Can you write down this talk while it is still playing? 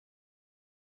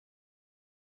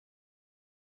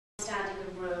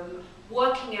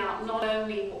working out not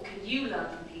only what can you learn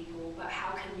from people, but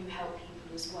how can you help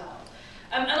people as well.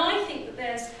 And I think that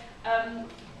there's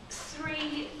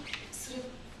three sort of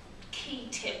key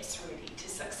tips really to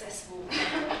successful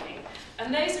networking,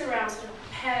 and those are around sort of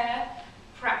prepare,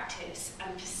 practice,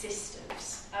 and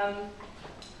persistence.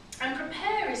 And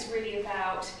prepare is really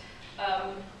about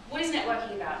what is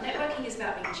networking about? Networking is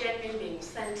about being genuine, being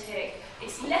authentic.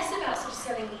 It's less about sort of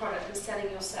selling a product than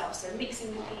selling yourself. So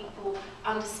mixing with people,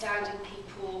 understanding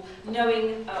people,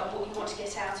 knowing what you want to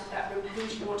get out of that room, who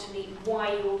you want to meet,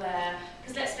 why you're there.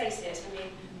 Because let's face it, I mean,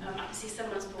 I can see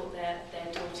someone's brought their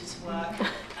daughter to work,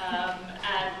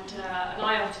 and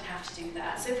I often have to do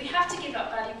that. So if we have to give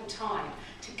up valuable time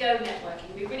to go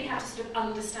networking, we really have to sort of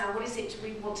understand what is it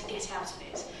we want to get out of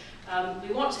it.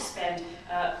 We want to spend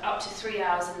up to 3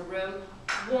 hours in a room.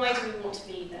 Why do we want to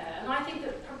be there? And I think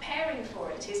that preparing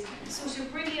for it is sort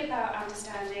of really about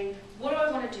understanding what do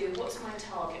I want to do, what's my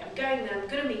target. I'm going there, I'm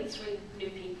going to meet 3 new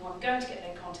people, I'm going to get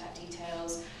their contact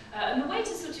details. And the way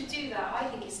to sort of do that, I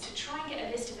think, is to try and get a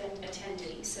list of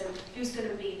attendees. So who's going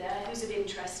to be there, who's of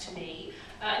interest to me.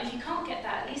 And if you can't get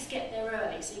that, at least get there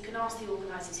early. So you can ask the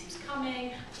organisers who's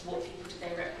coming, what people do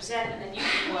they represent, and then you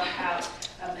can work out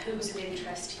who's of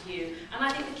interest to you. And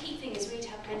I think the key thing is really to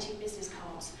have plenty of business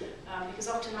cards, because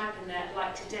often I've been there,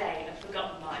 like today, and I've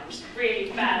forgotten mine, which is a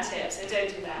really bad tip, so don't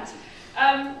do that.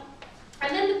 And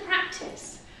then the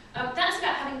practice. That's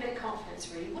about having a bit of confidence,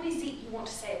 really. What is it you want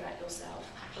to say about yourself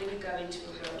when you go into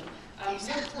a room?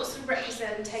 What sort of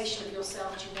representation of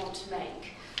yourself do you want to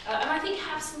make? And I think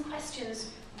have some questions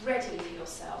ready for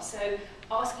yourself. So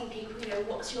asking people, you know,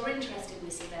 what's your interest in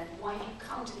this event? Why have you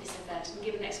come to this event? And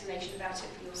give an explanation about it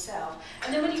for yourself.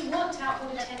 And then when you've worked out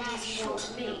what attendees you want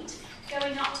to meet,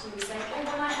 going up to them and saying, oh,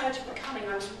 when I heard you were coming,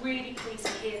 I was really pleased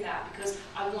to hear that because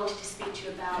I wanted to speak to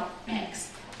you about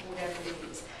X, or whatever it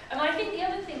is. And I think the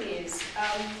other thing is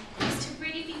to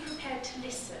really be prepared to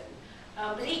listen.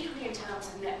 But equally in terms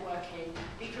of networking,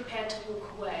 be prepared to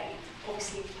walk away,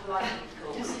 obviously politely, of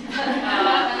course.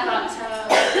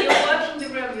 But you're working the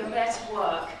room, you're there to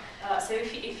work. So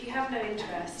if you have no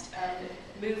interest,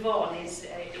 move on is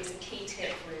a key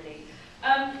tip, really.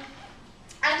 And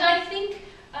I think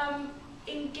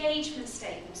engagement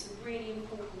statements are really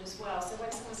important as well. So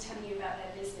when someone's telling you about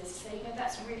their business, say, you know,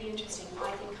 that's really interesting,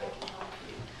 I think I can help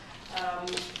you.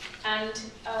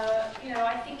 You know,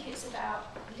 I think it's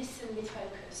about listen with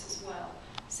focus as well.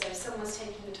 So if someone's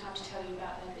taking the time to tell you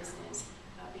about their business,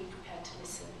 be prepared to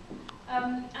listen.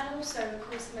 And also, of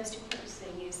course, the most important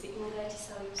thing is that you're there to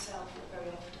sell yourself very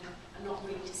often and not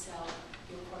really to sell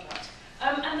your product.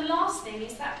 And the last thing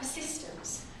is that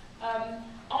persistence.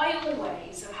 I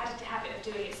always have had a habit of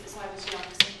doing it since I was young,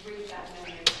 because I have really bad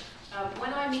memory.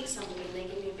 When I meet somebody and they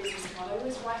give me a business card, I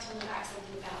always write on the back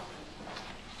something about them.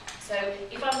 So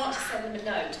if I want to send them a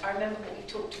note, I remember what we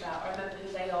talked about, I remember who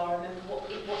they are, I remember what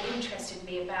interested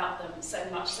me about them, so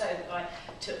much so that I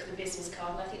took the business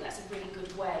card, and I think that's a really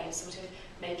good way of sort of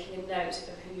making a note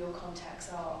of who your contacts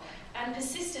are. And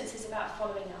persistence is about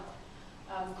following up.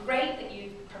 Great that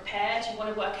you've prepared, you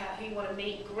want to work out who you want to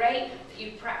meet, great that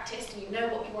you've practiced and you know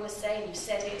what you want to say and you've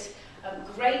said it,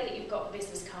 great that you've got the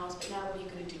business cards, but now what are you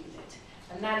going to do with it?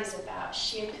 And that is about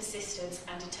sheer persistence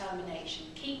and determination.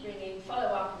 Keep ringing, follow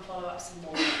up some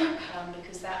more,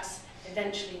 because that's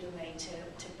eventually the way to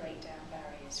break down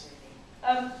barriers,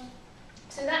 really.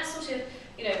 So that's sort of,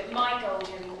 you know, my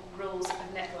golden rules of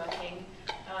networking.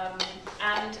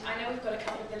 And I know we've got a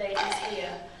couple of the ladies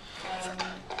here,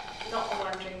 not the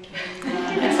one drinking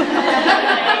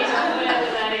whatever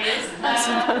that is.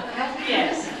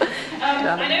 Yes.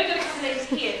 I know we've got a couple of ladies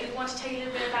here who want to tell you a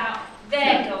little bit about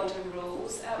their golden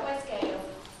rules. Where's Gail?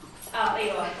 Oh, there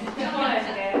you are. Come on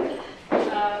over, Gail.